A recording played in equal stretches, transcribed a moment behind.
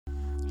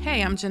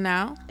Hey, I'm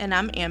Janelle. And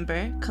I'm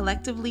Amber.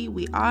 Collectively,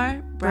 we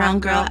are Brown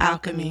Girl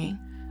Alchemy.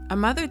 A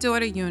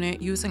mother-daughter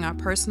unit using our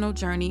personal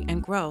journey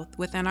and growth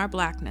within our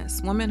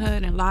Blackness,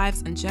 womanhood, and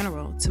lives in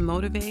general to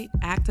motivate,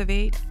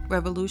 activate,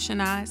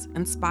 revolutionize,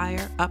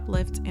 inspire,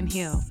 uplift, and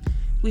heal.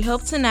 We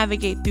hope to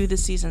navigate through the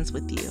seasons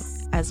with you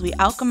as we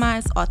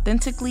alchemize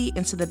authentically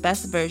into the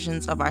best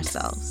versions of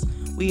ourselves.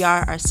 We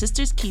are our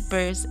sisters'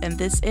 keepers, and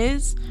this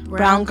is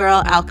Brown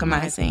Girl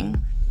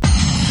Alchemizing.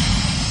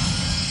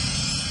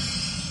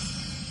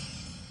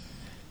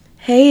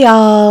 Hey,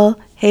 y'all.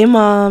 Hey,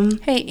 Mom.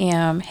 Hey,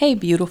 Am. Hey,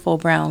 beautiful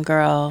brown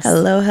girls.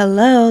 Hello,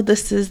 hello.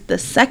 This is the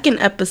second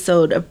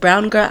episode of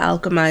Brown Girl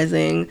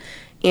Alchemizing.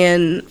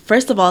 And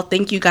first of all,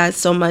 thank you guys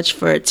so much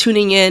for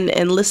tuning in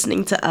and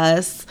listening to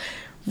us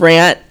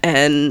rant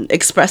and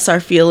express our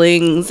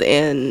feelings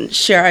and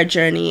share our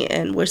journey.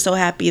 And we're so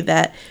happy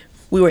that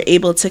we were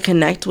able to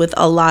connect with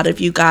a lot of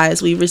you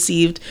guys. We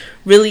received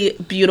really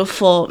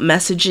beautiful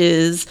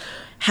messages,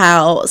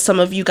 how some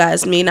of you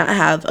guys may not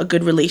have a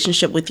good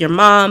relationship with your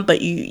mom,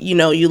 but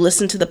you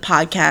listen to the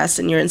podcast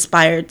and you're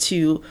inspired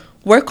to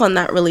work on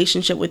that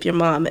relationship with your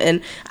mom.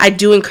 And I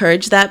do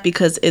encourage that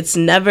because it's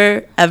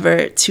never,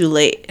 ever too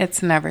late.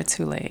 It's never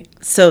too late.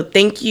 So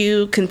thank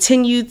you.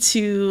 Continue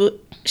to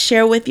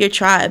share with your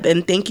tribe,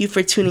 and thank you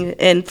for tuning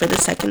in for the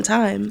second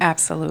time.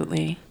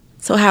 Absolutely.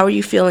 So how are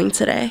you feeling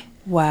today?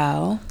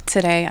 Well,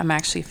 today I'm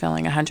actually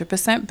feeling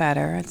 100%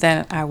 better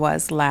than I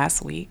was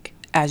last week.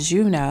 As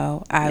you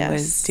know, I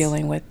was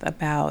dealing with a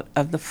bout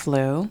of the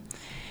flu,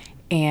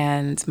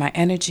 and my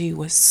energy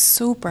was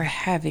super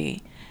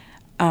heavy.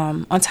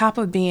 On top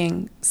of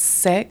being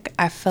sick,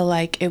 I feel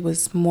like it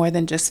was more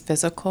than just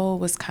physical. It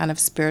was kind of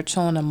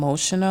spiritual and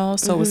emotional,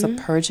 so It was a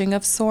purging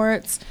of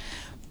sorts.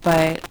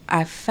 But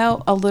I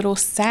felt a little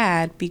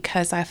sad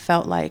because I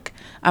felt like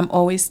I'm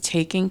always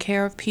taking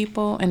care of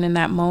people, and in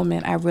that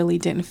moment, I really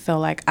didn't feel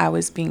like I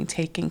was being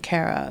taken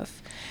care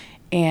of.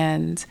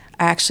 And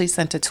I actually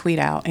sent a tweet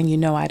out,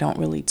 and I don't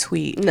really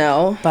tweet.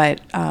 No.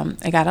 But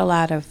I got a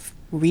lot of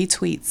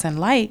retweets and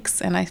likes,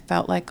 and I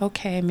felt like,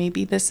 okay,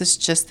 maybe this is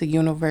just the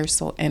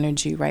universal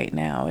energy right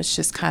now. It's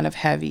just kind of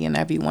heavy, and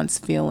everyone's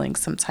feeling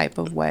some type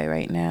of way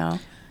right now.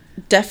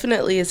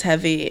 Definitely is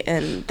heavy,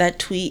 and that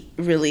tweet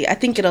really, I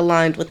think it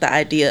aligned with the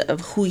idea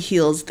of who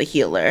heals the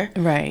healer.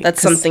 Right.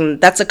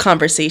 That's a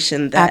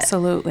conversation that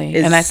absolutely,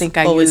 and I think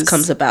I always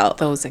comes about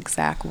those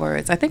exact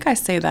words. I think I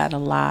say that a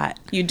lot.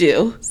 You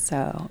do.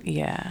 So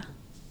yeah,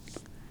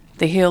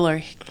 the healer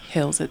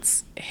heals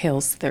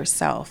their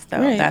self,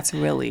 though. Right. That's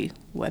really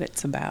what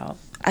it's about.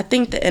 I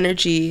think the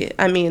energy.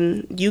 I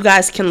mean, you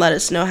guys can let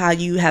us know how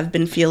you have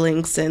been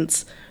feeling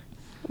since.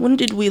 When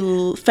did we?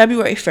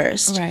 February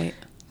 1st. Right.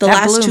 The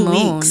that last 2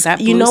 moon, weeks.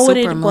 That you know what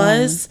it moon.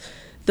 was?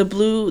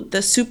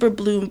 The super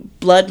blue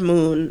blood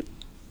moon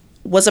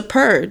was a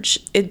purge.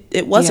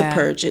 It was a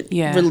purge. It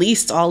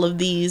released all of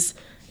these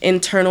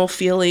internal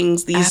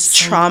feelings, these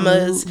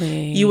traumas.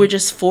 You were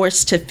just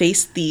forced to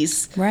face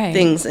these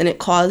things, and it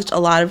caused a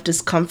lot of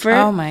discomfort.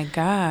 Oh my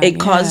God.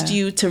 It caused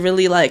you to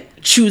really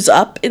choose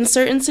up in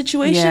certain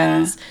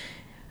situations.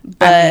 Yeah.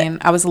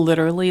 But I was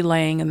literally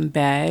laying in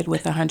bed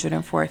with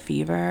 104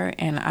 fever,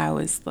 and I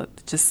was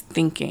just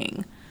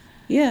thinking.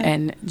 Yeah.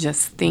 And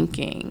just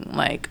thinking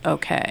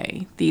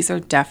okay, these are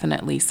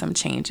definitely some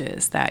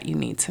changes that you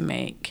need to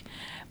make.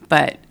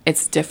 But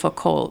it's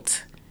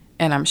difficult,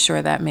 and I'm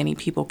sure that many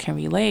people can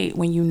relate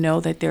when you know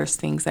that there's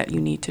things that you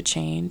need to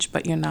change,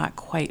 but you're not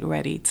quite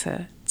ready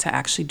to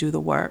actually do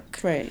the work.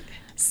 Right.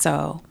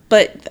 So.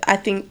 But I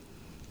think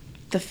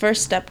the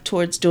first step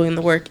towards doing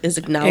the work is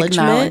acknowledgement.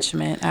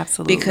 Acknowledgement,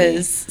 absolutely.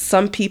 Because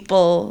some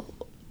people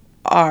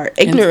are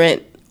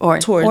ignorant or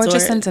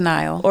just in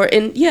denial. Or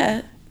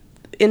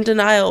in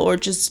denial, or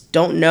just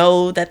don't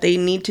know that they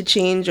need to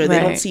change, or they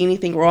don't see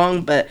anything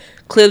wrong, but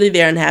clearly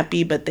they're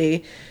unhappy, but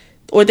they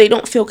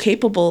don't feel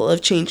capable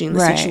of changing the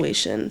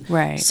situation.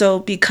 Right. So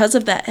because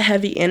of that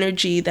heavy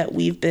energy that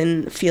we've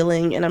been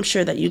feeling, and I'm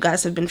sure that you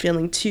guys have been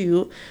feeling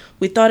too,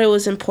 we thought it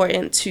was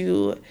important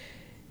to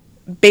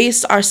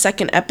base our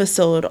second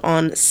episode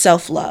on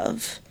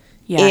self-love.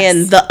 Yes.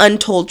 And the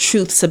untold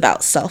truths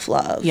about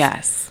self-love.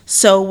 Yes.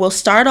 So we'll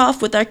start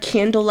off with our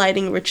candle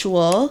lighting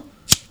ritual.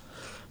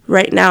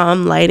 Right now,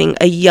 I'm lighting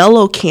a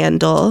yellow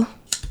candle.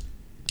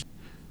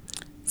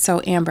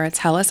 So, Amber,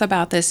 tell us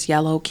about this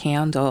yellow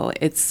candle.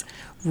 It's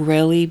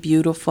really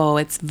beautiful.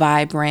 It's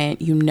vibrant.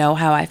 You know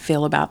how I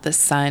feel about the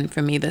sun.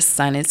 For me, the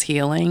sun is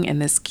healing,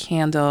 and this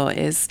candle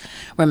is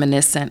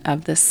reminiscent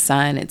of the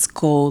sun. It's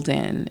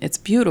golden. It's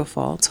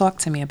beautiful. Talk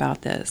to me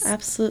about this.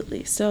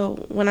 Absolutely.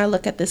 So, when I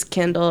look at this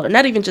candle, or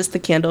not even just the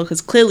candle,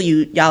 because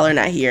clearly y'all are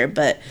not here,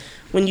 but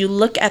when you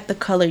look at the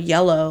color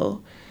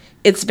yellow,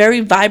 it's very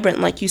vibrant,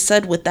 like you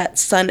said, with that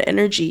sun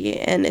energy,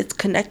 and it's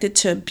connected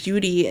to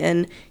beauty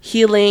and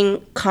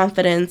healing,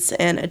 confidence,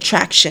 and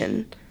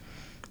attraction.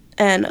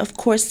 And of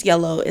course,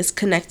 yellow is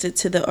connected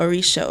to the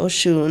Orisha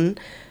Oshun.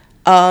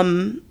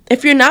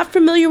 if you're not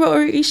familiar with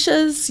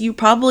Orishas, you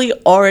probably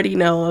already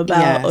know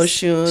about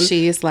Oshun.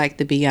 She is like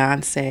the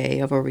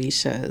Beyonce of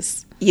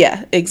Orishas.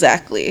 Yeah,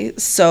 exactly.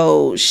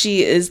 So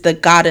she is the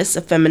goddess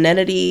of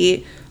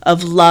femininity,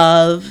 of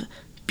love,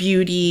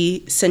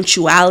 beauty,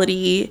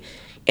 sensuality.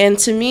 And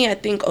to me, I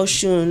think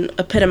Oshun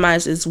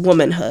epitomizes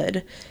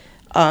womanhood.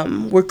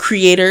 We're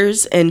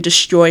creators and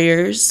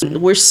destroyers.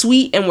 We're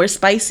sweet and we're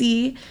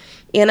spicy.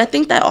 And I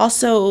think that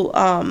also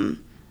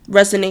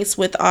resonates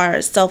with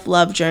our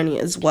self-love journey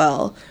as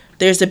well.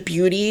 There's a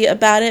beauty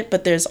about it,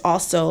 but there's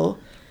also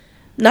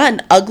not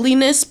an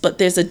ugliness, but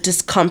there's a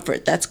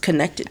discomfort that's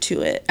connected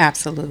to it.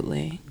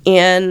 Absolutely.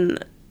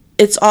 And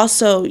it's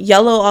also,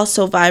 yellow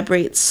also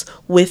vibrates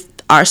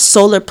with our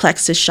solar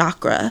plexus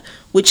chakra,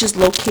 which is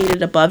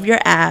located above your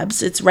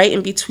abs. It's right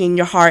in between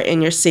your heart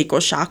and your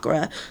sacral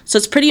chakra. So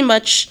it's pretty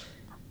much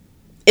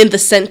in the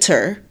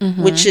center,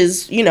 which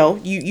is, you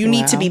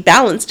need to be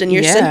balanced and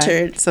you're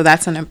centered. So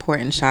that's an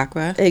important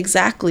chakra.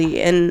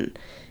 Exactly. And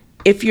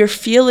if you're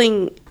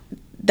feeling,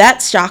 that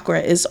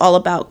chakra is all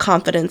about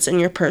confidence in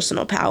your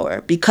personal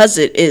power because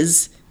it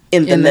is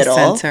in the middle.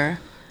 The center.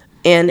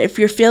 And if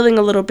you're feeling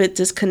a little bit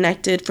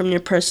disconnected from your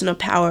personal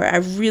power, I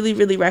really,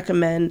 really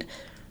recommend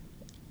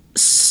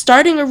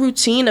starting a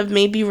routine of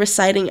maybe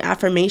reciting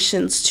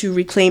affirmations to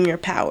reclaim your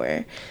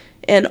power.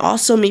 And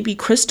also maybe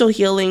crystal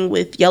healing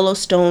with yellow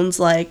stones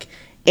like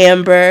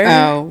amber.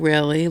 Oh,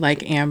 really?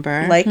 Like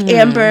amber?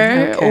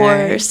 Amber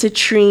or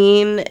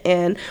citrine.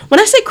 And when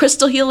I say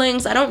crystal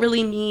healings, I don't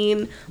really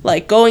mean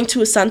like going to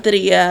a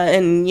santeria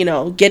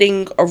and,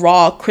 getting a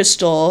raw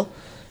crystal.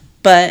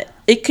 But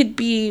it could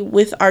be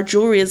with our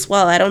jewelry as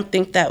well. I don't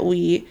think that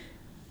we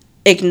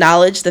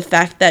acknowledge the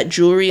fact that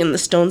jewelry and the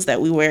stones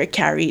that we wear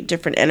carry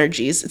different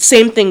energies.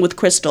 Same thing with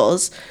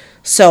crystals.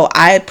 So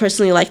I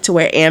personally like to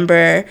wear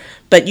amber,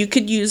 but you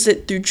could use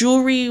it through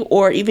jewelry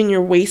or even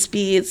your waist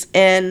beads.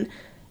 And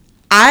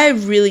I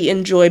really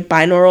enjoy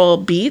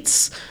binaural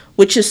beats,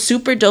 which is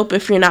super dope.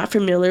 If you're not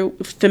familiar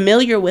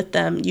with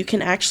them, you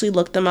can actually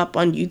look them up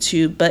on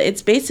YouTube. But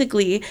it's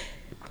basically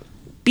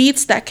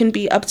beats that can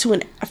be up to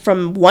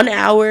from 1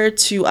 hour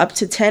to up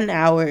to 10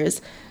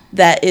 hours.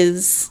 That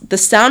is the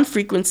sound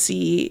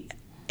frequency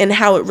and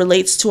how it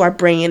relates to our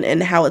brain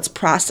and how it's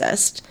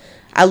processed.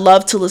 I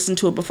love to listen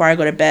to it before I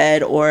go to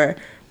bed or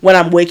when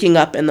I'm waking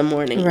up in the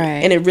morning.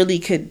 Right. And it really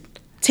could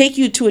take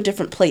you to a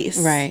different place.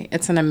 Right.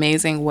 It's an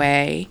amazing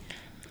way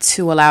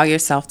to allow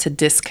yourself to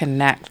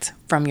disconnect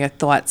from your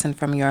thoughts and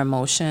from your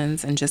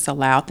emotions and just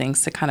allow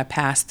things to kind of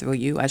pass through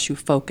you as you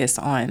focus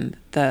on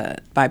the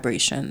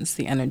vibrations,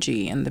 the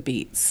energy, and the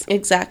beats.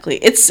 Exactly.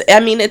 It's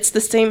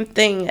the same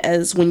thing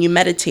as when you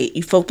meditate.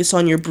 You focus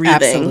on your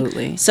breathing.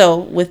 Absolutely. So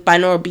with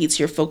binaural beats,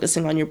 you're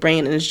focusing on your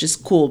brain, and it's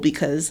just cool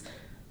because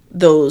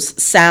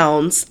those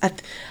sounds,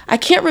 I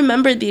can't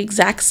remember the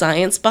exact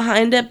science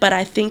behind it, but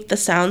I think the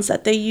sounds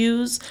that they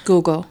use.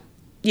 Google.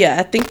 Yeah,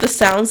 I think the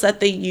sounds that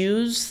they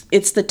use,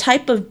 it's the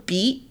type of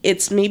beat.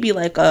 It's maybe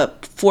like a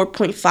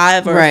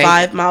 4.5 or a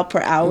 5 mile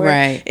per hour.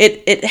 Right.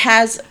 It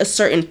has a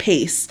certain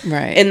pace.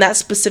 Right. And that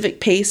specific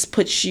pace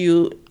puts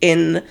you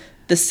in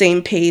the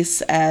same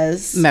pace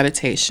as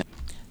meditation.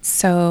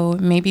 So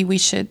maybe we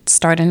should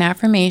start an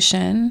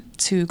affirmation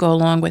to go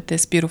along with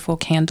this beautiful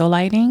candle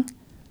lighting.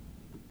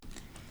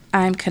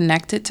 I am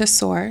connected to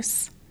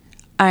Source.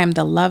 I am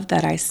the love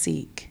that I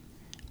seek.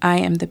 I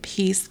am the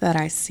peace that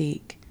I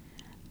seek.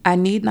 I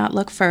need not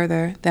look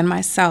further than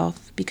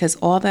myself because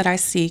all that I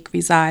seek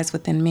resides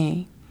within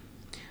me.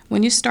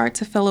 When you start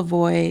to feel a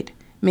void,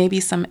 maybe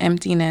some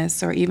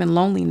emptiness or even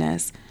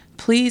loneliness,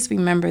 please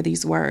remember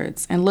these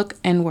words and look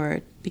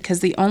inward because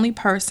the only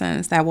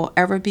persons that will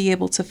ever be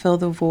able to fill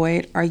the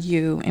void are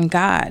you and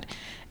God.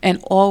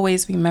 And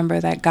always remember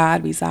that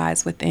God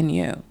resides within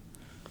you.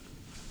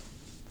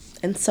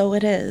 And so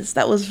it is.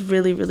 That was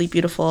really, really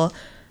beautiful.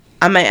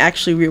 I might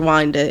actually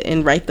rewind it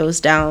and write those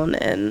down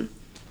and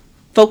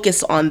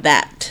focus on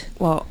that.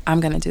 Well, I'm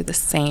going to do the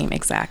same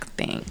exact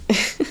thing.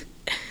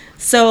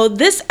 So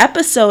this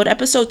episode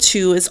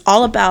 2, is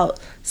all about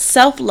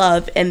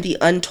self-love and the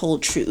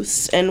untold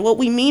truths. And what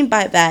we mean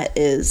by that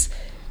is,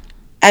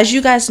 as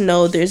you guys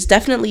know, there's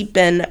definitely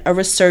been a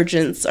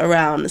resurgence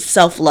around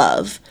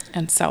self-love.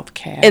 And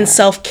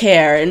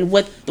self-care. And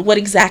what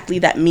exactly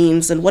that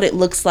means and what it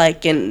looks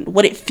like and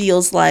what it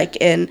feels like.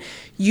 And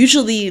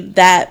usually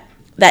that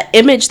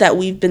image that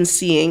we've been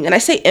seeing, and I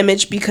say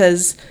image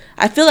because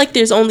I feel like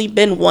there's only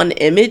been one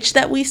image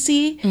that we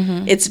see.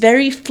 Mm-hmm. It's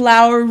very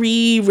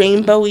flowery,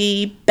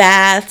 rainbowy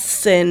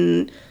baths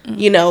and,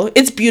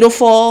 it's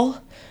beautiful.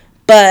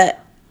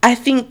 But I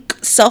think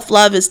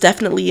self-love is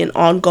definitely an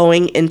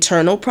ongoing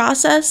internal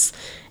process.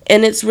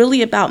 And it's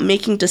really about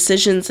making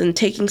decisions and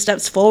taking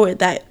steps forward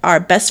that are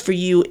best for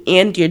you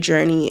and your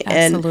journey.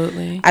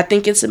 Absolutely. And I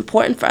think it's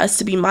important for us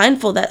to be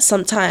mindful that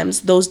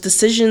sometimes those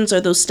decisions or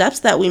those steps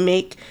that we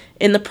make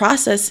in the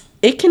process,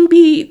 it can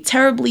be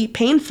terribly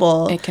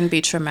painful. It can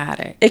be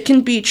traumatic. It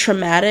can be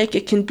traumatic.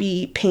 It can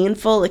be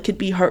painful. It could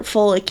be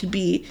hurtful. It could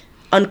be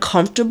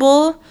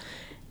uncomfortable.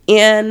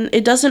 And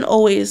it doesn't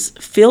always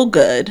feel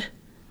good.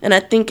 And I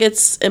think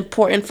it's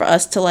important for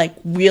us to like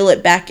reel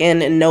it back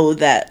in and know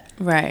that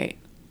right,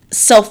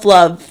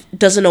 self-love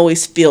doesn't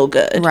always feel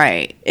good.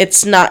 Right.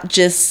 It's not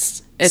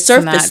just it's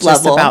surface not just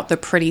level. about the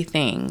pretty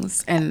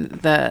things and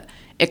the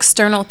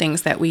external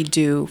things that we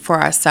do for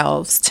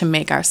ourselves to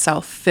make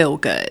ourselves feel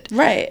good.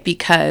 Right.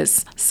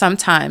 Because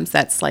sometimes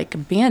that's like a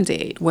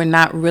Band-Aid. We're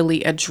not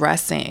really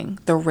addressing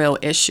the real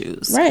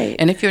issues. Right.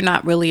 And if you're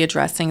not really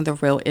addressing the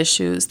real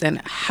issues,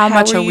 then how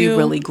much are we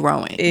really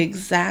growing?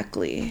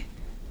 Exactly.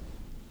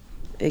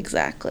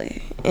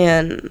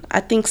 And I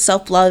think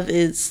self-love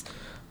is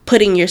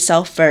putting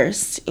yourself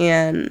first.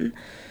 And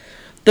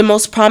the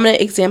most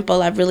prominent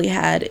example I've really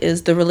had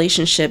is the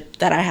relationship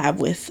that I have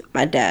with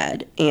my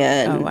dad.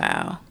 And oh,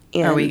 wow.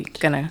 Are we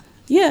gonna?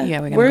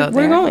 Yeah, we're gonna go there.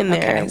 We're going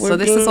there. Okay, so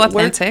this is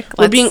authentic.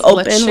 We're being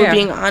open. We're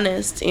being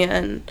honest,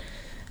 and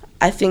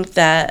I think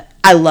that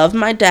I love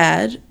my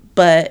dad,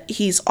 but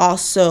he's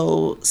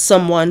also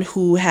someone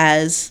who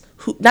causes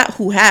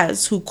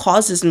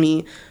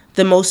me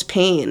the most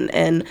pain,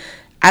 and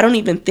I don't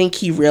even think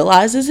he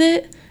realizes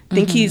it. I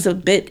think he's a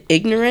bit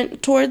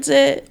ignorant towards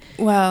it.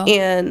 Well,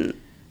 and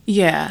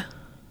yeah,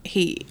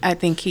 I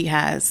think he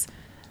has,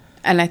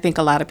 and I think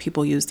a lot of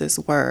people use this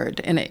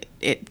word, and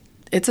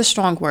it's a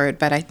strong word,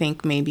 but I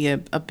think maybe a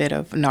bit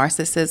of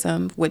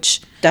narcissism,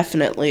 which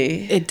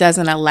definitely it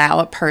doesn't allow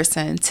a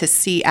person to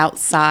see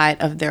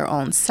outside of their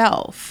own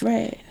self.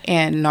 Right.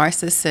 And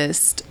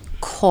narcissists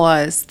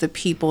cause the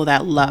people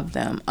that love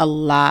them a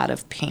lot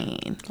of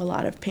pain.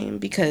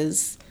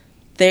 Because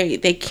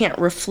they can't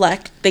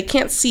reflect. They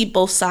can't see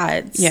both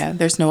sides. Yeah,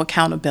 there's no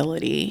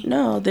accountability.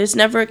 No, there's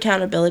never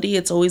accountability.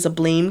 It's always a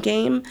blame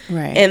game.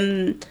 Right.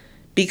 And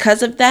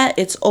because of that,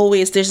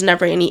 there's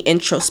never any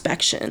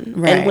introspection.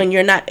 Right. And when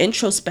you're not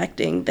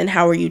introspecting, then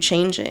how are you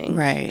changing?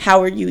 Right.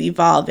 How are you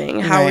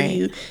evolving? How are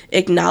you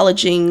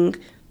acknowledging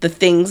the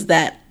things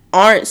that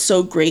aren't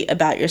so great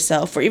about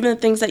yourself, or even the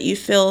things that you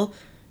feel,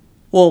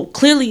 well,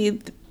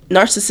 clearly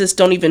narcissists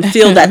don't even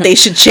feel that they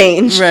should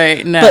change.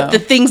 Right, no. But the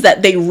things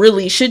that they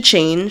really should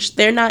change,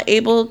 they're not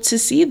able to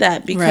see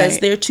that because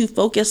they're too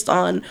focused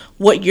on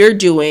what you're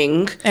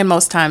doing. And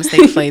most times they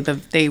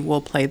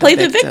will play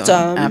the victim.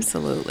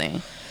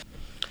 Absolutely.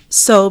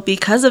 So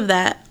because of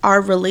that, our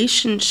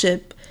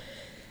relationship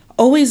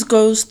always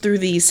goes through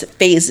these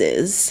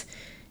phases.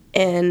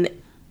 And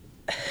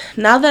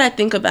now that I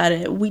think about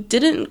it,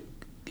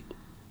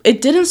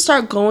 it didn't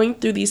start going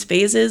through these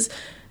phases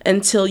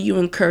until you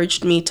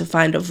encouraged me to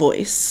find a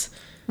voice.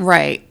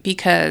 Right,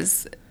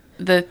 because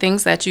the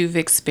things that you've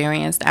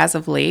experienced as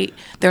of late,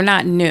 they're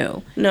not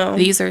new. No.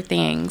 These are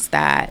things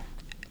that,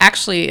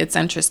 actually, it's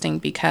interesting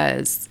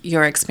because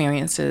your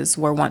experiences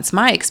were once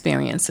my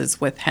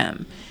experiences with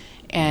him.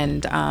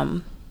 And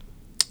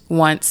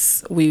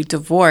once we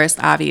divorced,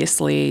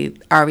 obviously,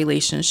 our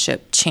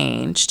relationship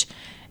changed.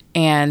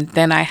 And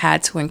then I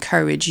had to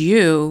encourage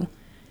you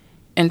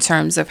in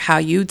terms of how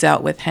you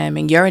dealt with him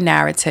and your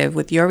narrative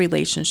with your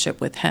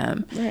relationship with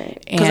him.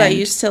 Right. Because I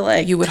used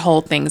to you would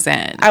hold things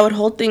in. I would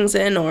hold things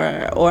in,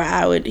 or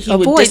he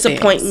would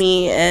disappoint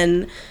me,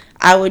 and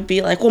I would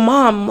be like, well,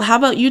 Mom, how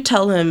about you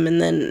tell him?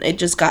 And then it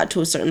just got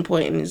to a certain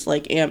point, and he's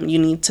like, Am, you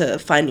need to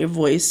find your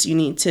voice. You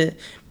need to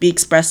be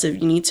expressive.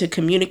 You need to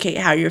communicate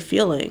how you're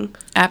feeling.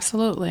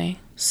 Absolutely.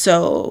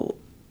 So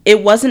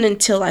it wasn't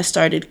until I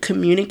started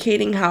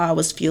communicating how I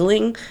was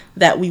feeling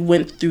that we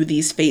went through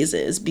these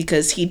phases,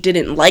 because he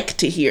didn't like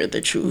to hear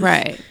the truth.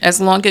 Right. As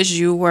long as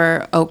you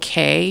were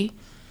okay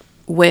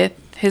with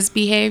his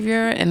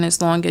behavior and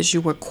as long as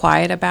you were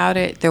quiet about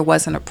it, there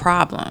wasn't a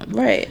problem.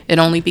 Right. It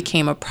only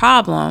became a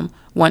problem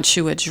once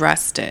you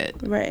addressed it.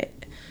 Right.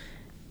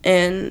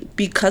 And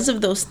because of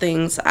those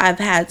things, I've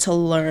had to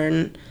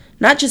learn,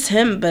 not just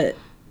him, but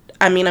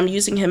I'm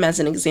using him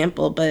as an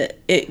example, but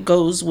it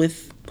goes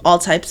with all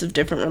types of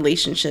different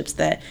relationships,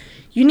 that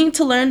you need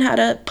to learn how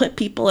to put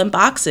people in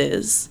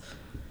boxes.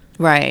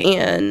 Right.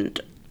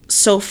 And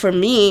so for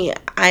me,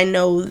 I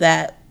know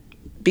that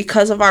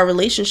because of our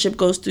relationship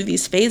goes through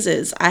these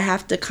phases, I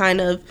have to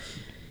kind of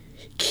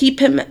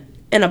keep him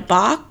in a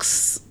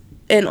box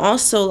and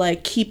also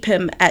keep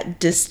him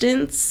at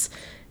distance.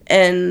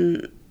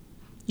 And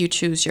you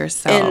choose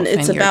yourself and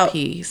it's your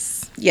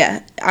peace.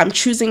 Yeah, I'm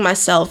choosing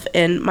myself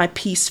and my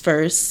peace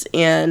first.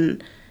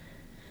 And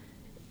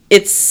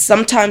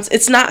sometimes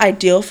it's not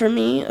ideal for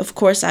me. Of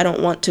course, I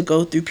don't want to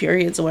go through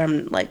periods where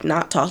I'm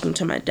not talking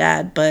to my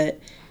dad, but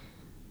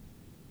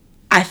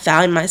I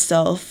found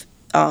myself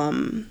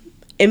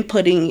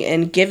inputting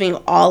and giving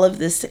all of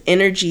this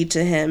energy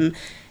to him,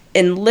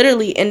 and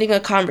literally ending a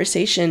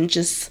conversation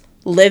just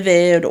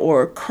livid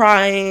or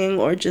crying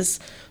or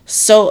just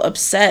so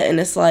upset.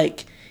 And it's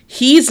like,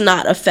 he's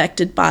not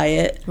affected by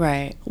it.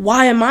 Right.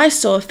 Why am I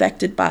so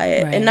affected by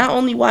it? Right. And not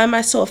only why am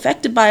I so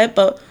affected by it,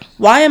 but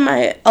why am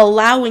I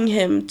allowing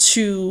him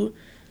to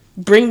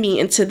bring me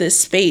into this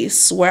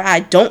space where I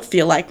don't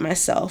feel like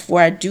myself,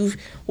 where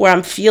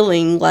I'm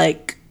feeling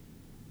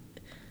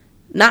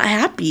not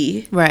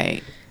happy?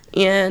 Right.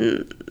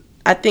 And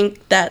I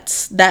think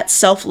that's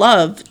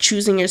self-love,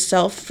 choosing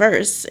yourself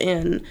first.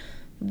 And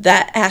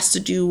that has to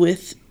do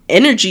with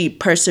energy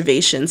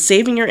preservation,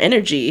 saving your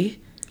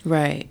energy.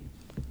 Right.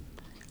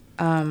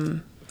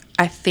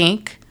 I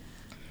think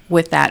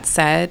with that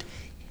said,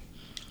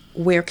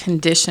 we're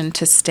conditioned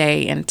to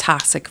stay in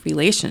toxic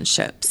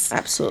relationships.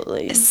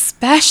 Absolutely.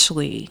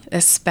 Especially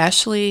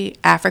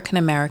African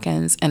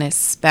Americans and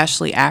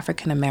especially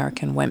African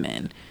American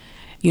women.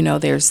 You know,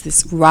 there's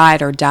this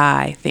ride or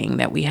die thing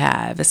that we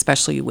have,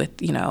 especially with,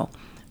 you know,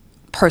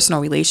 personal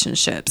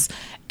relationships.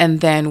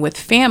 And then with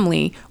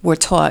family, we're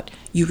taught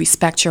you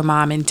respect your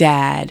mom and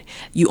dad.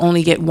 You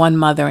only get one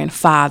mother and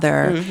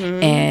father,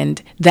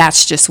 and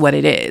that's just what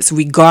it is.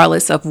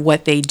 Regardless of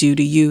what they do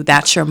to you,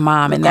 that's your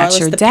mom and that's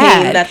your the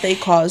dad. Pain that they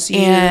cause you.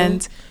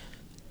 And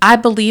I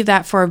believed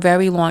that for a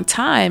very long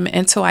time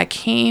until I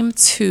came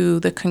to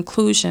the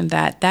conclusion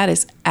that that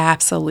is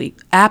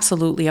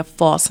absolutely a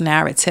false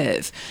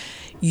narrative.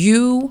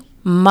 You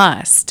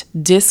must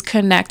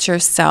disconnect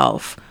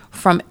yourself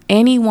from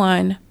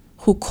anyone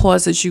who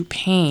causes you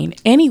pain.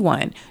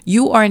 Anyone.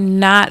 You are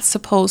not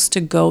supposed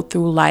to go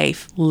through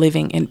life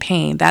living in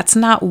pain. That's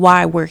not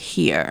why we're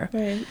here.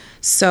 Right.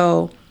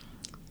 So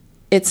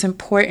it's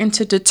important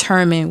to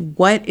determine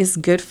what is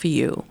good for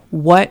you,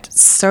 what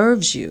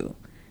serves you.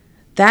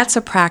 That's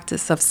a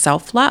practice of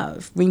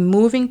self-love,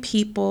 removing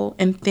people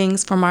and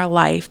things from our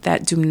life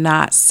that do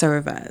not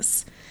serve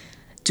us.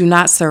 Do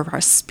not serve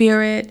our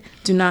spirit,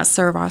 do not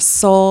serve our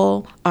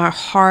soul, our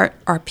heart,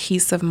 our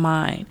peace of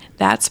mind.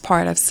 That's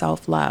part of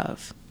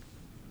self-love.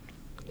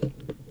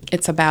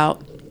 It's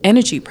about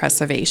energy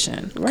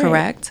preservation,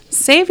 correct?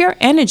 Save your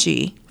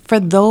energy for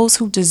those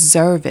who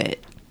deserve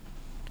it,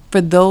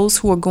 for those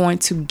who are going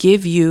to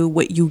give you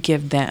what you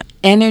give them.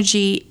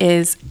 Energy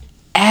is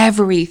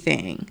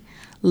everything.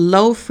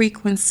 Low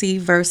frequency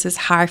versus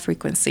high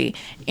frequency.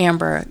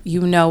 Amber,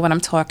 you know what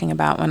I'm talking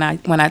about when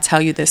I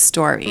tell you this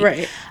story.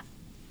 Right.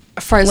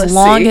 For as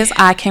long as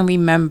I can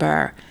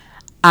remember,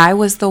 I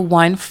was the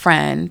one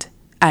friend.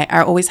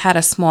 I always had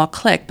a small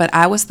clique, but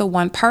I was the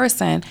one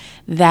person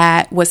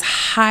that was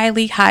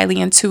highly, highly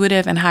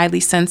intuitive and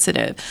highly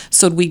sensitive.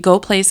 So we go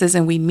places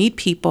and we meet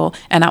people,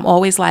 and I'm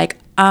always like,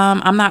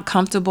 I'm not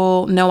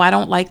comfortable. No, I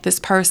don't like this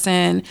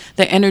person.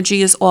 The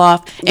energy is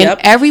off. And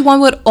everyone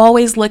would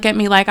always look at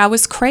me like I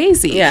was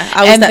crazy. Yeah,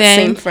 I was that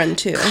same friend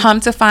too. Come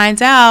to find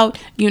out,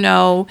 you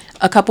know,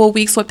 a couple of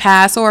weeks would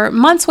pass or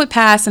months would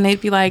pass and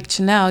they'd be like,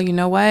 Janelle, you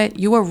know what?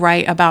 You were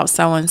right about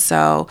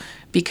so-and-so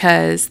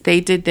because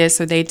they did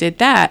this or they did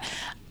that.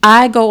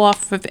 I go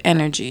off of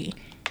energy.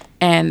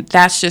 And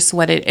that's just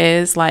what it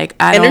is. Like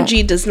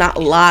energy does not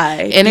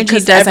lie. Energy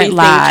doesn't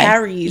lie.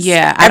 Carries.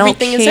 Yeah, I don't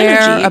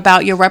care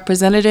about your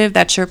representative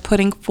that you're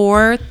putting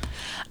forth.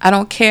 I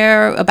don't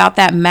care about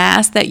that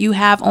mask that you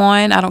have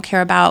on. I don't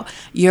care about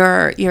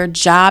your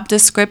job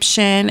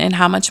description and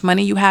how much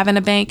money you have in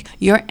the bank.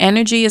 Your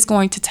energy is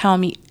going to tell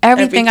me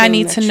everything I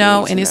need to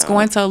know, and it's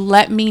going to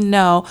let me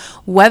know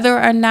whether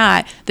or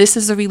not this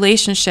is a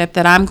relationship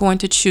that I'm going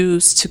to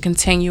choose to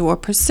continue or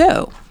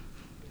pursue.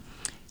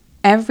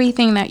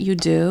 Everything that you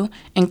do,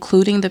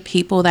 including the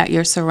people that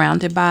you're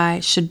surrounded by,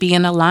 should be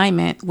in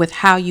alignment with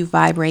how you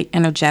vibrate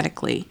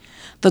energetically.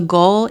 The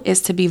goal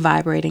is to be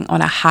vibrating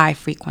on a high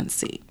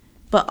frequency.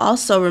 But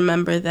also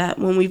remember that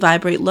when we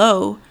vibrate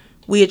low,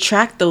 we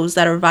attract those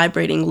that are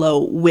vibrating low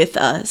with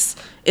us.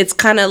 It's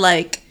kind of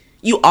like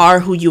you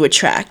are who you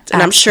attract.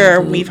 And Absolutely. I'm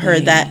sure we've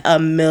heard that a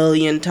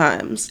million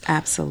times.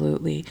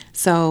 Absolutely.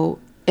 So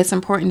it's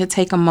important to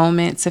take a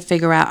moment to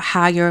figure out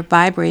how you're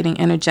vibrating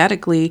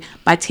energetically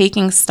by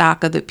taking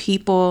stock of the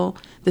people,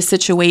 the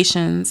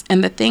situations,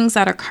 and the things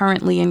that are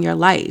currently in your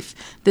life.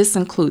 This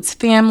includes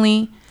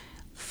family,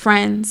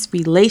 friends,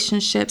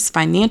 relationships,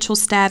 financial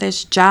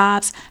status,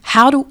 jobs.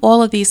 How do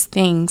all of these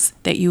things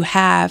that you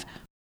have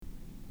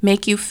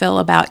make you feel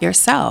about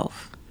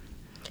yourself?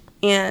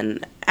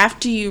 And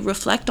after you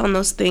reflect on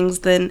those things,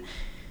 then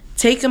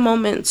take a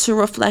moment to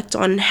reflect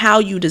on how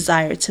you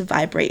desire to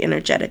vibrate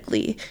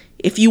energetically.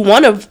 If you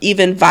want to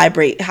even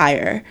vibrate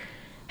higher,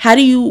 how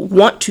do you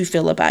want to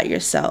feel about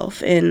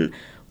yourself? And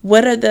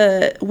what are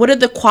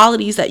the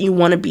qualities that you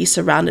want to be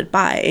surrounded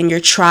by in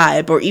your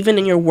tribe or even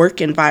in your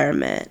work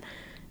environment?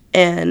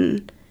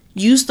 And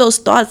use those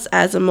thoughts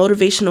as a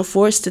motivational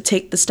force to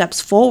take the steps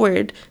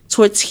forward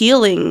towards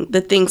healing the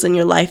things in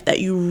your life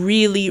that you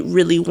really,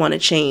 really want to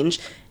change,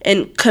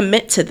 and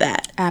commit to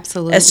that.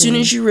 Absolutely. As soon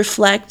as you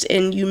reflect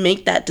and you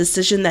make that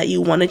decision that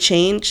you want to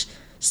change,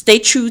 stay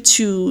true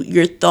to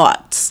your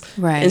thoughts.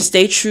 Right. And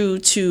stay true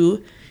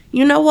to,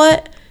 you know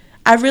what?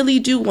 I really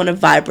do want to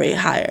vibrate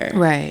higher.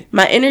 Right.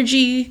 My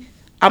energy,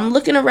 I'm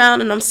looking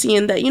around and I'm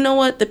seeing that, you know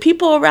what? The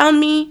people around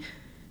me,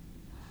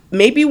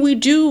 maybe we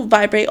do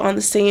vibrate on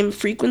the same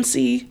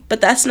frequency,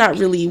 but that's not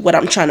really what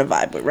I'm trying to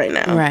vibe with right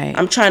now. Right.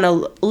 I'm trying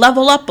to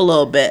level up a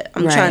little bit.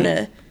 I'm trying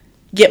to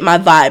get my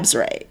vibes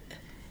right.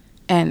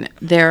 And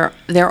there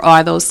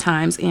are those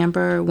times,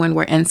 Amber, when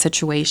we're in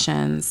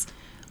situations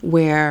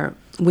where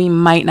we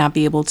might not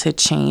be able to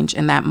change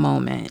in that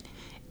moment.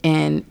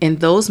 And in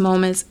those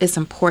moments, it's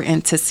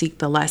important to seek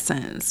the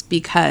lessons,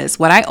 because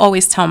what I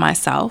always tell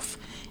myself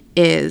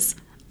is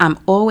I'm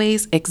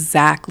always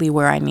exactly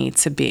where I need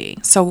to be.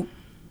 So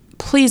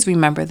Please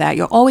remember that.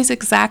 You're always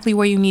exactly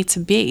where you need to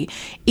be.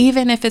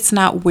 Even if it's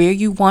not where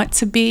you want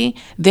to be,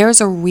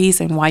 there's a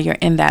reason why you're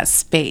in that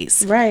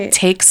space. Right.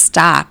 Take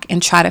stock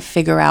and try to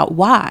figure out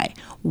why.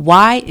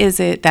 Why is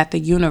it that the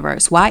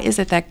universe, why is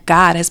it that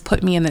God has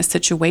put me in this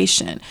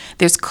situation?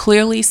 There's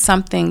clearly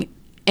something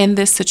in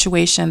this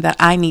situation that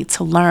I need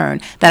to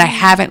learn that I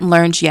haven't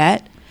learned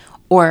yet,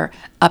 or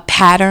a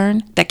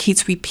pattern that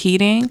keeps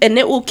repeating. And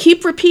it will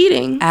keep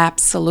repeating.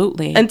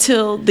 Absolutely.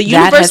 Until the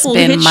universe will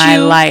hit you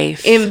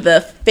life. in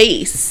the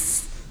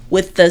face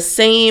with the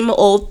same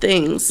old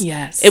things.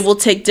 Yes. It will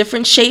take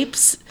different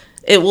shapes.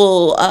 It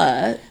will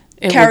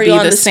it carry will be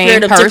on the same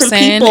spirit of different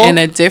people in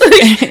a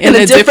different in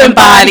a different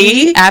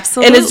body.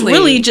 Absolutely. And it's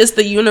really just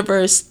the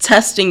universe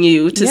testing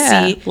you to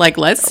see. Like,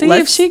 let's see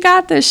if she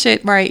got this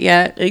shit right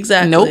yet.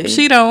 Exactly. Nope,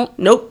 she don't.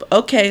 Nope.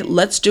 Okay,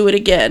 let's do it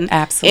again.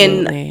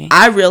 Absolutely. And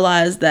I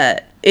realized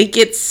that it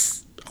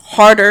gets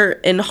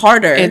harder and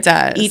harder. It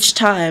does. Each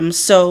time.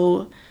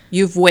 So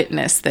you've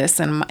witnessed this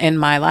in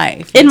my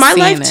life. In my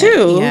life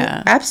too.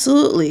 Yeah.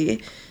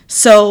 Absolutely.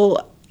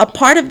 So a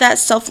part of that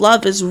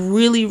self-love is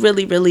really,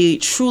 really, really,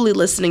 truly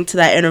listening to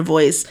that inner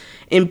voice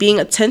and being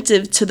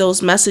attentive to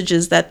those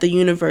messages that the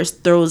universe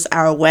throws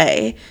our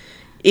way.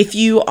 If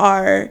you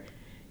are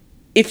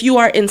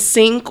in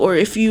sync, or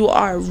if you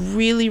are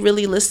really,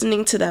 really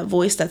listening to that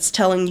voice that's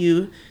telling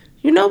you,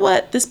 you know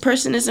what, this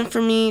person isn't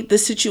for me,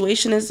 this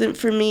situation isn't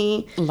for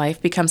me,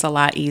 life becomes a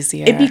lot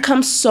easier. It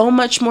becomes so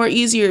much more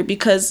easier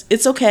because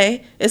it's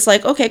okay. It's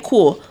like, okay,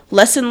 cool.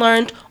 Lesson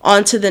learned,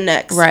 on to the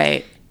next.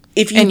 Right.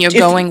 You're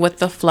going with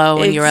the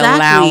flow, and you're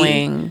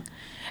allowing.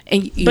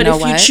 And but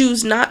if you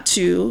choose not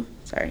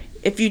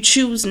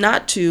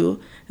to,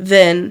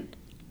 then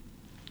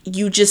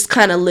you just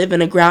kind of live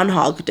in a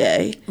Groundhog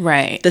Day.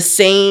 Right. The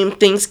same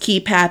things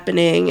keep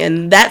happening,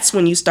 and that's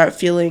when you start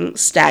feeling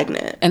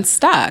stagnant and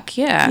stuck.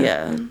 Yeah.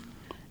 Yeah.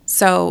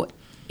 So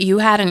you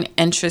had an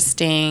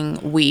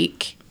interesting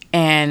week,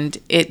 and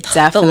it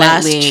definitely the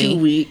last 2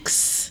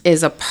 weeks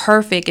is a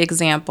perfect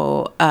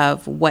example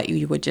of what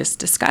you were just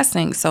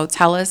discussing. So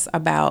tell us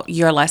about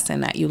your lesson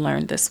that you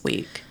learned this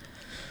week.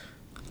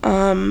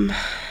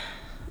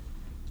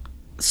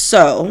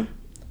 So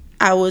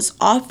I was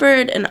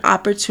offered an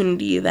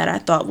opportunity that I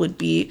thought would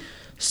be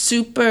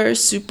super,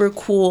 super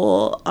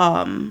cool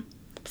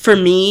for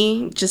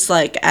me, just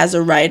like as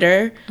a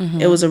writer.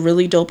 It was a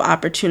really dope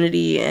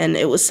opportunity, and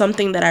it was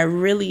something that I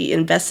really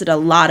invested a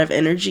lot of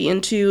energy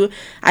into.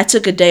 I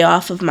took a day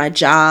off of my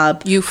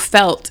job. You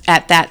felt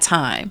at that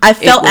time. I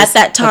felt at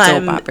that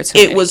time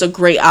it was a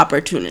great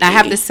opportunity. I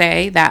have to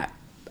say that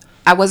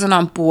I wasn't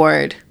on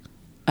board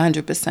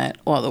 100%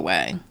 all the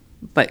way,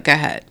 but go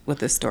ahead with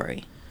the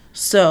story.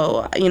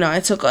 So,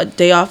 I took a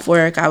day off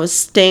work. I was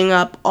staying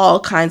up all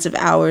kinds of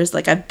hours.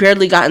 Like, I've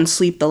barely gotten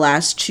sleep the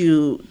last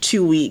two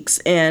weeks.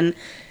 And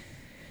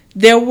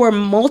there were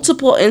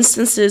multiple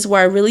instances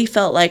where I really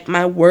felt like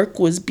my work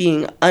was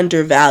being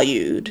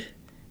undervalued.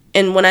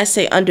 And when I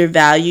say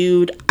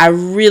undervalued, I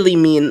really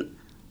mean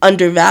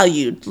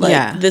undervalued.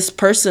 Like, this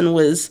person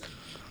was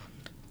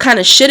kind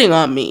of shitting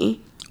on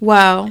me.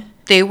 Well,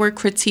 they were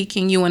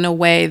critiquing you in a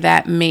way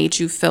that made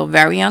you feel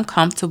very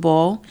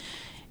uncomfortable.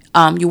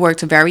 You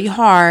worked very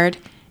hard,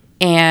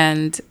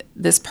 and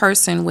this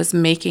person was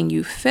making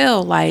you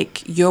feel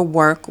like your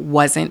work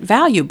wasn't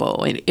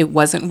valuable. It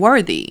wasn't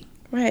worthy.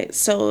 Right.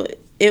 So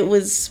it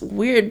was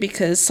weird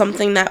because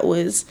something that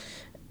was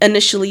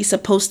initially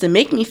supposed to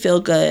make me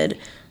feel good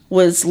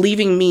was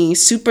leaving me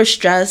super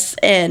stressed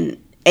and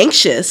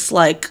anxious.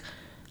 Like,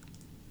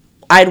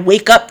 I'd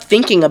wake up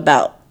thinking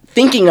about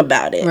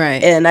it,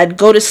 right, and I'd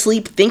go to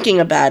sleep thinking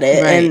about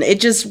it, right, and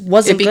it just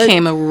wasn't good. It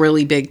became a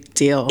really big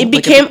deal. It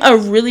became a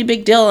really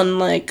big deal, and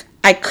like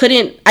I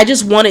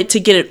just wanted to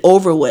get it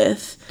over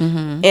with.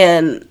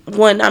 And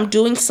when I'm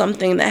doing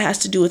something that has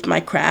to do with my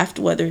craft,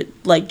 whether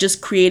like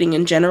just creating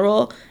in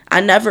general,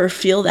 I never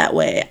feel that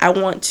way. I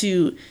want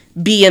to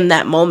be in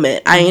that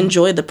moment. I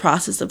enjoy the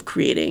process of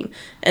creating,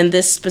 and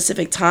this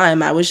specific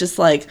time I was just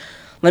like,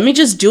 let me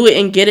just do it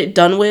and get it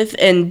done with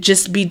and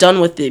just be done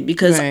with it,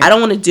 because I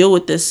don't want to deal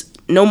with this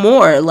no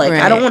more. Like,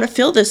 I don't want to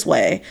feel this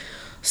way.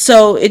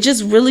 So it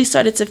just really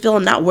started to feel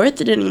not worth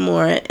it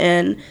anymore.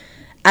 And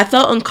I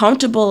felt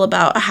uncomfortable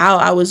about how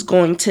I was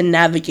going to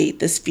navigate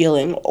this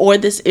feeling or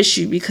this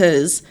issue,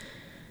 because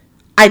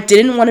I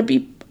didn't want to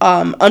be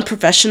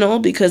unprofessional,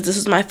 because this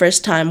is my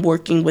first time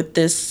working with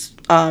this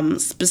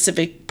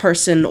specific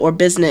person or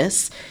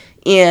business.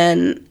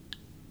 And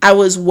I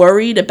was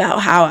worried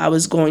about how I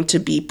was going to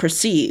be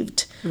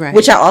perceived,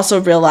 which I also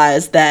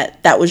realized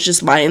that was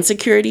just my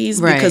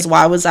insecurities, because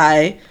why was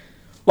I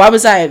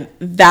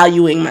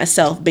valuing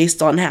myself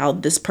based on how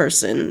this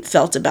person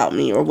felt about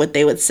me or what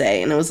they would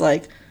say? And it was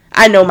like,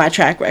 I know my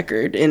track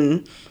record,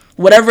 and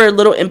whatever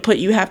little input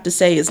you have to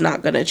say is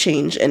not going to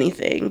change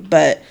anything.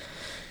 But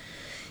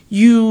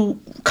you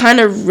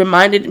kind of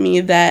reminded me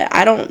that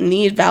I don't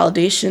need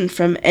validation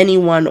from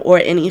anyone or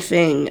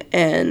anything.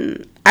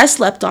 And I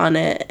slept on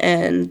it,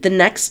 and the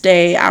next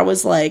day I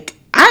was like,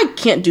 I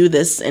can't do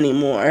this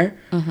anymore.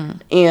 Mm-hmm.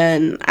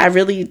 And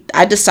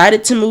I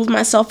decided to move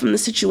myself from the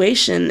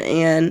situation.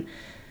 And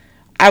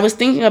I was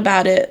thinking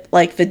about it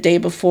like the day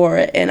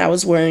before, and I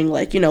was worrying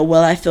like, will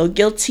I feel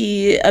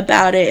guilty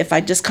about it if I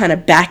just kind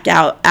of back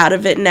out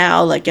of it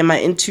now? Like, am I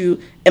in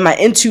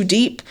too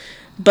deep?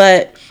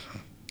 But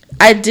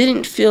I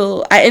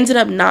ended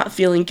up not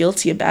feeling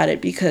guilty about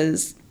it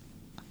because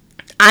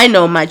I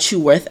know my true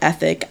worth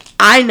ethic.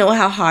 I know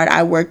how hard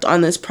I worked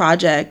on this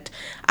project.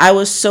 I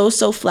was so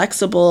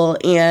flexible,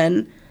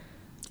 and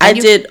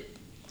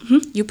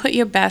you put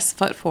your best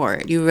foot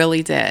forward. You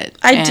really did.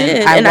 I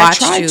did. I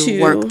watched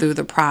you work through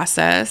the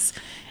process.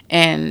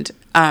 And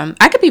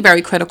I could be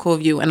very critical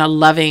of you in a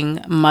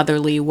loving,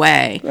 motherly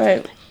way.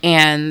 Right.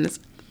 And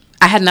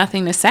I had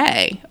nothing to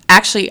say.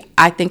 Actually,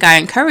 I think I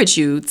encouraged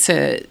you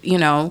to,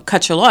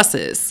 cut your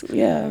losses.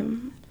 Yeah.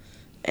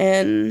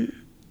 And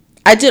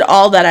I did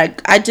all that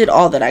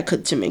I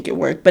could to make it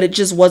work, but it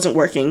just wasn't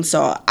working.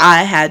 So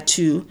I had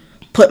to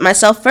put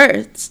myself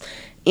first.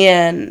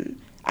 And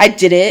I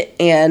did it,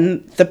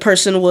 and the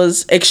person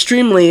was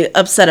extremely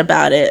upset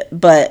about it,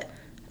 but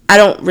I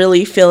don't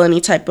really feel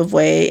any type of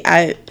way.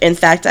 In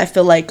fact, I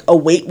feel like a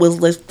weight was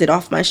lifted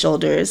off my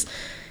shoulders.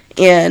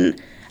 And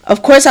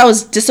of course, I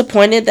was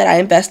disappointed that I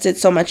invested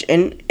so much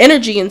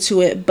energy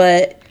into it,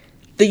 but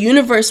the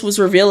universe was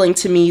revealing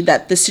to me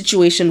that the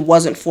situation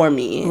wasn't for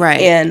me.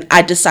 Right. And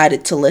I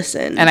decided to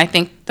listen. And I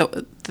think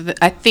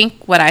I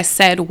think what I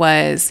said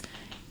was,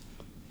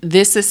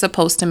 this is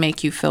supposed to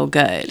make you feel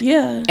good.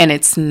 Yeah. And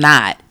it's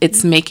not.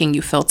 It's making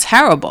you feel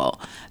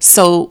terrible.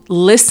 So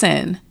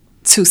listen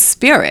to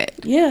spirit.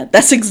 Yeah,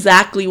 that's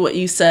exactly what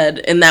you said.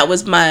 And that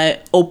was my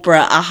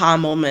Oprah aha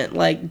moment.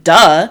 Like,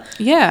 duh.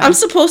 Yeah. I'm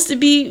supposed to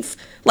be,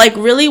 like,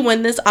 really,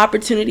 when this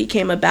opportunity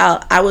came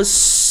about, I was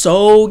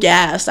so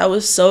gassed. I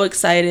was so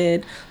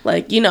excited.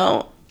 Like,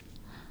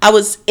 I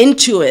was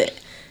into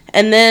it.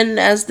 And then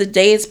as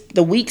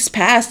the weeks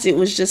passed, it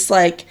was just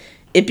like,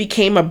 it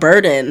became a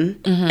burden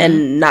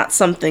and not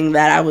something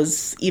that I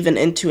was even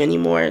into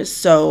anymore.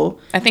 So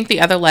I think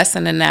the other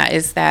lesson in that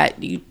is that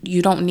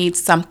you don't need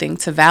something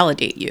to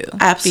validate you.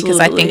 Absolutely. Because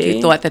I think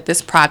you thought that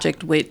this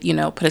project would,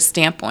 put a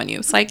stamp on you.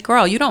 It's like,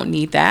 girl, you don't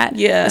need that.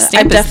 Yeah, the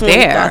stamp I definitely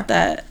is there. thought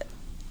that.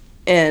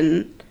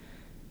 And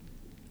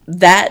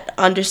that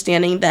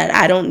understanding that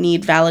I don't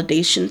need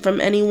validation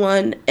from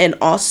anyone, and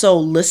also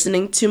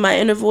listening to my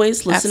inner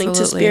voice, listening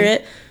to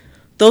spirit,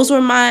 those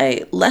were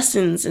my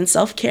lessons in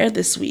self-care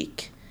this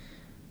week.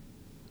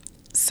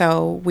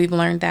 So we've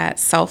learned that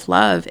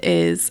self-love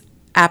is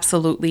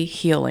absolutely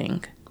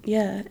healing.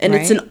 Yeah, and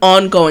it's an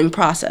ongoing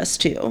process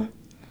too.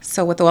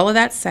 So with all of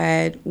that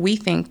said, we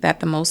think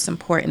that the most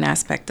important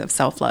aspect of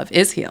self-love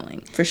is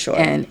healing. For sure.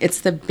 And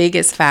it's the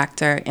biggest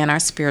factor in our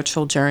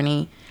spiritual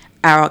journey,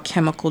 our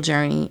chemical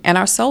journey, and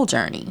our soul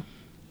journey.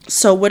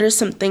 So what are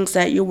some things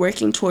that you're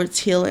working towards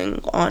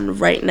healing on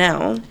right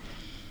now?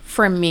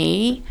 For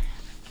me,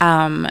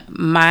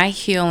 my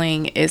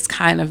healing is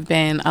kind of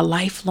been a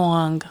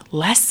lifelong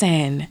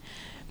lesson,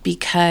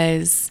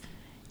 because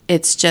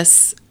it's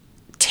just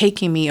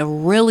taking me a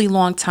really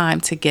long time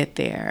to get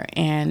there.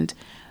 And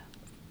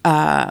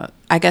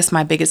I guess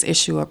my biggest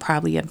issue are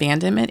probably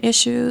abandonment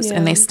issues,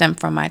 and they stem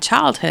from my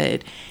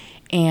childhood.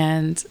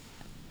 And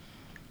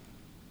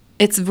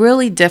it's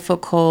really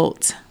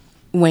difficult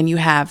when you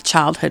have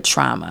childhood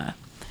trauma,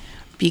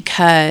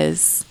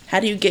 because how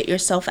do you get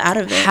yourself out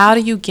of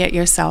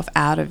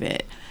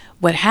it?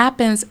 What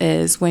happens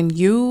is, when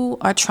you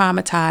are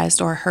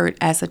traumatized or hurt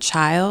as a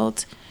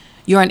child,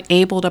 you're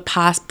unable to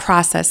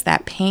process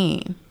that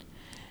pain.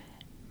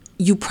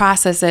 You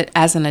process it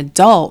as an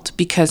adult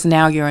because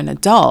now you're an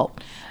adult.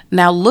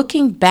 Now,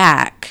 looking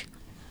back,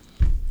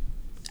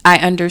 I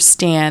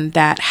understand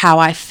that how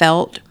I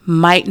felt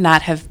might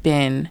not have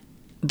been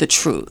the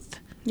truth.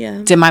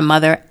 Yeah. Did my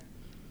mother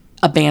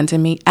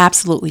abandon me?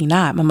 Absolutely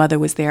not. My mother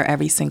was there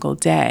every single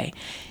day.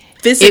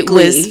 It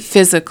was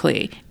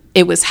physically.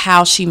 It was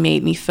how she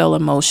made me feel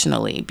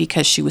emotionally,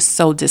 because she was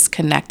so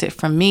disconnected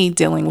from me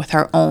dealing with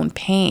her own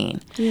pain.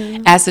 Yeah.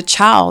 As a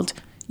child,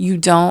 you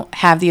don't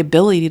have the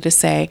ability to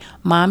say,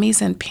 Mommy's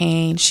in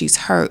pain, she's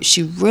hurt,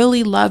 she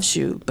really loves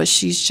you, but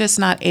she's just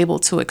not able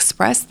to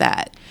express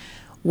that.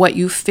 What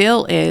you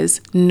feel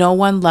is, no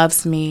one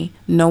loves me,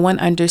 no one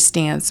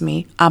understands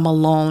me, I'm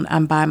alone,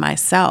 I'm by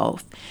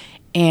myself.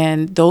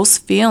 And those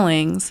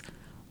feelings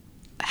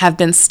have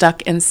been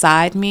stuck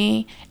inside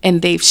me,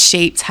 and they've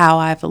shaped how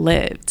I've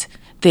lived.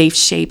 They've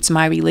shaped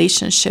my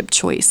relationship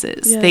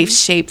choices. Yeah. They've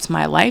shaped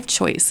my life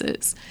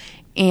choices.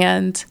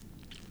 And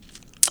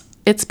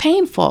it's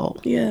painful.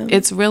 Yeah.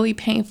 It's really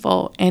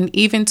painful. And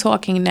even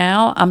talking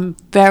now, I'm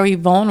very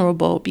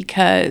vulnerable,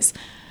 because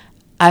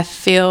I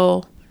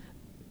feel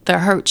the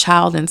hurt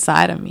child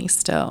inside of me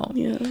still.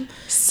 Yeah.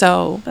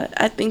 So, but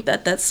I think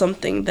that that's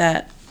something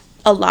that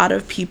a lot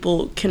of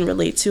people can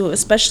relate to,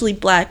 especially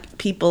Black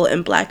people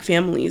and Black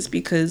families,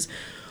 because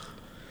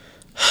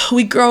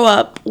we grow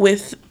up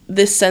with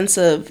this sense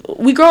of,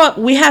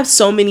 we have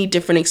so many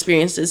different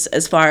experiences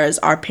as far as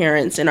our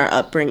parents and our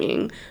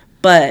upbringing,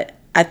 but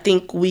I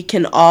think we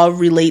can all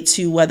relate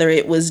to, whether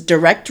it was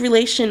direct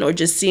relation or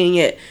just seeing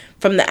it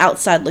from the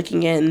outside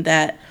looking in,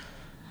 that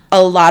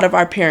a lot of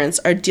our parents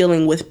are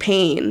dealing with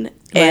pain,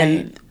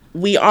 and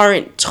we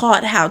aren't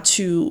taught how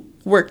to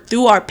work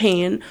through our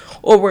pain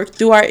or work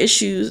through our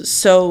issues.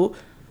 So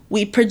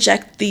we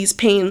project these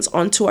pains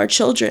onto our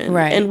children,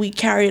 and we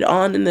carry it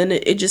on, and then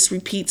it just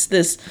repeats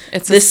this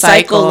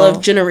cycle of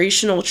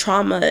generational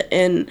trauma.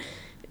 And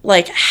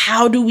like,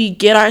 how do we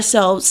get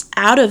ourselves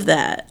out of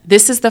that?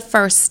 This is the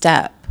first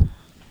step,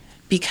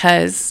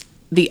 because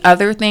the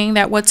other thing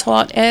that we're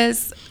taught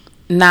is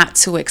not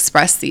to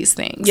express these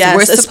things. Yes,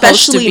 we're supposed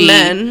especially to be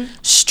men.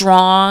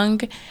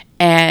 Strong,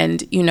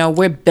 and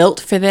we're built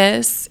for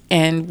this,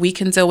 and we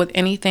can deal with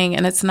anything,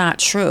 and it's not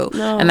true.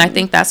 No. And I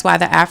think that's why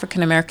the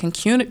African American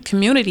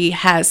community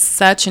has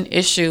such an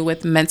issue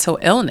with mental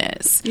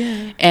illness.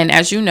 Yeah. And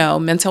as you know,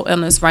 mental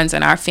illness runs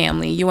in our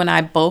family. You and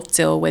I both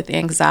deal with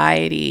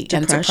anxiety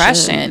and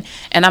depression,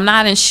 and I'm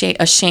not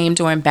ashamed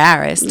or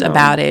embarrassed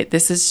about it.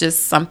 This is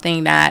just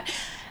something that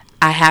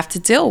I have to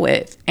deal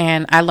with,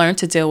 and I learned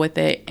to deal with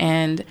it.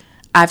 And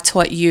I've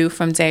taught you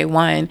from day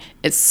one,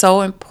 it's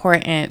so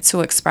important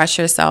to express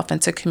yourself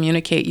and to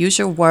communicate. Use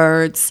your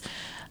words,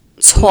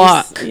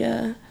 talk.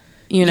 Yeah.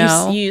 You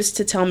used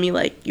to tell me,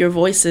 like, your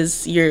voice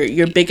is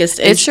your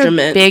biggest instrument.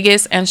 It's your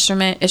biggest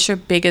instrument. It's your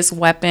biggest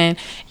weapon.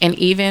 And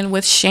even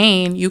with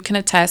Shane, you can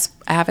attest,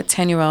 I have a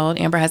 10-year-old.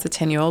 Amber has a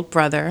 10-year-old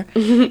brother.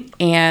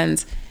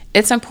 And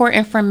it's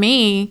important for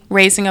me,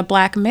 raising a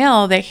black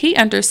male, that he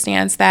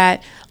understands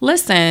that,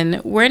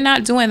 listen, we're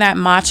not doing that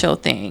macho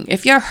thing.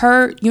 If you're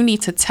hurt, you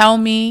need to tell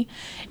me.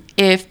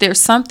 If there's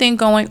something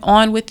going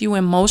on with you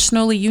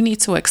emotionally, you need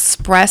to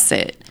express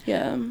it.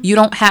 Yeah. You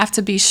don't have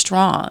to be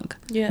strong.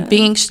 Yeah.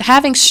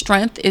 Having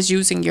strength is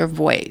using your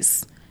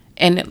voice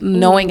and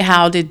knowing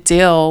how to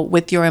deal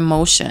with your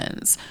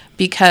emotions.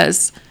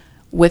 Because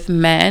with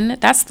men,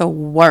 that's the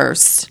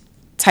worst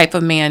type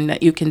of man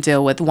that you can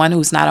deal with, one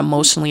who's not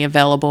emotionally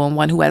available and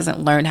one who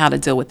hasn't learned how to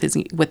deal with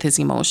his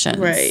emotions.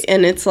 Right.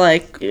 And it's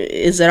like,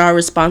 is it our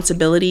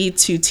responsibility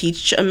to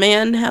teach a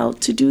man how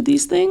to do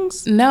these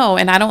things? No,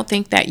 and I don't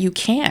think that you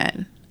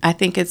can. I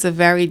think it's a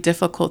very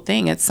difficult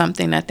thing. It's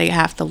something that they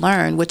have to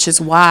learn, which is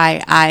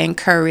why I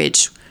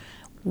encourage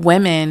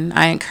women,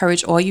 I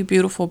encourage all you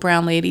beautiful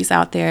brown ladies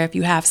out there, if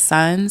you have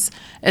sons,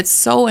 it's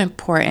so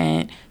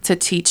important to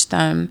teach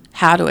them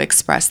how to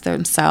express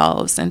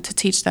themselves and to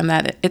teach them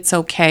that it's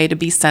okay to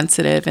be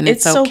sensitive, and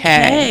it's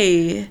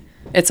okay.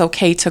 It's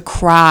okay to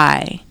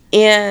cry.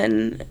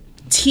 And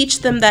teach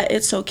them that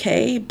it's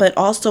okay, but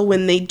also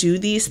when they do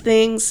these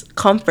things,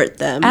 comfort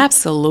them.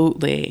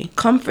 Absolutely.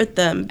 Comfort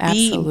them.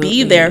 Absolutely.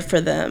 Be there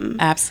for them.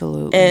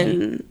 Absolutely.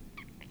 And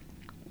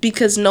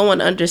because no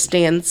one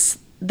understands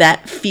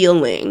that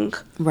feeling,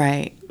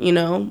 right,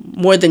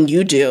 more than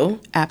you do.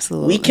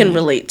 Absolutely. We can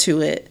relate to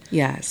it.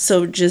 Yes.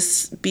 So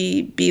just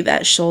be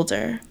that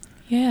shoulder.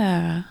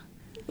 Yeah.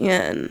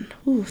 And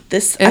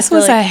this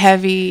was a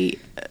heavy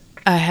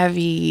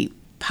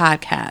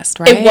podcast,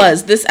 right? It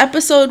was. This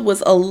episode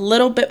was a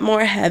little bit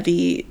more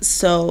heavy.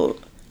 So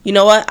you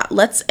know what?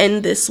 Let's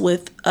end this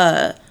with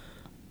a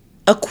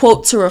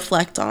quote to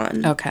reflect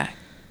on. Okay.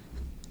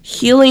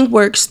 Healing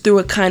works through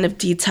a kind of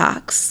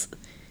detox.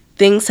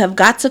 Things have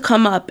got to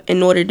come up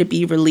in order to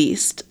be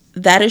released.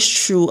 That is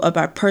true of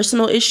our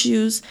personal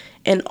issues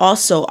and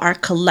also our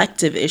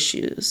collective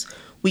issues.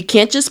 We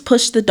can't just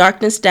push the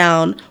darkness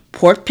down,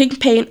 pour pink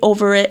paint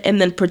over it,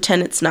 and then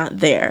pretend it's not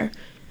there.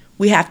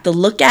 We have to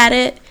look at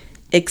it,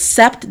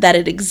 accept that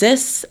it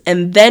exists,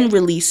 and then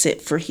release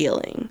it for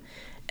healing.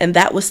 And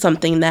that was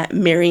something that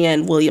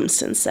Marianne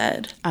Williamson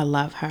said. I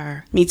love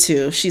her. Me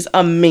too. She's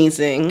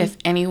amazing. If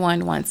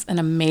anyone wants an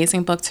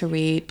amazing book to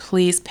read,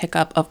 please pick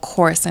up A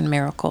Course in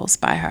Miracles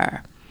by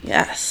her.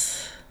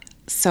 Yes.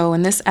 So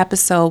in this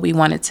episode, we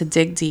wanted to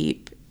dig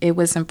deep. It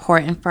was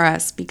important for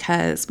us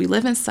because we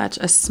live in such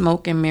a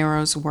smoke and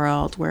mirrors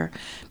world where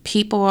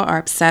people are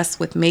obsessed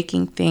with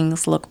making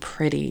things look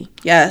pretty.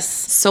 Yes.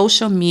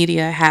 Social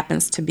media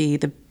happens to be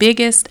the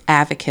biggest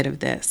advocate of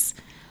this.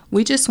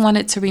 We just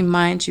wanted to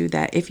remind you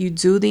that if you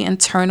do the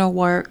internal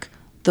work,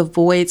 the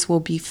voids will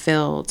be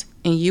filled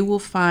and you will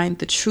find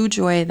the true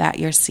joy that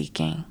you're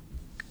seeking.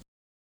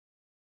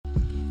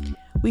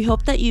 We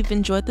hope that you've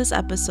enjoyed this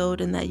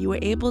episode and that you were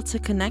able to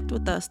connect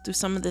with us through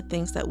some of the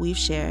things that we've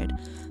shared.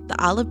 The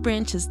olive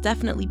branch has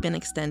definitely been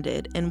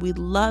extended, and we'd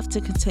love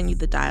to continue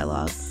the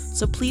dialogue.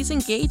 So please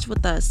engage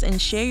with us and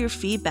share your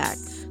feedback,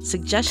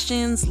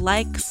 suggestions,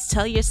 likes,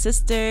 tell your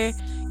sister,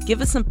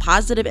 give us some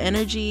positive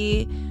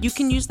energy. You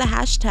can use the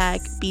hashtag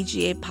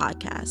BGA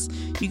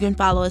Podcast. You can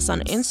follow us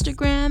on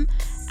Instagram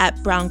at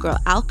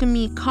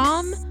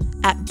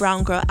BrownGirlAlchemyCom, at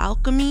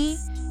BrownGirlAlchemy,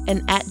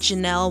 and at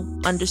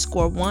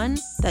Janelle_1.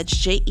 That's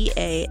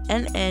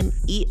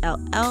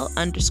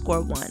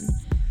JeAnnell_1.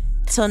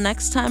 Till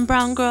next time,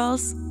 brown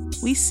girls,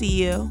 we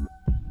see you.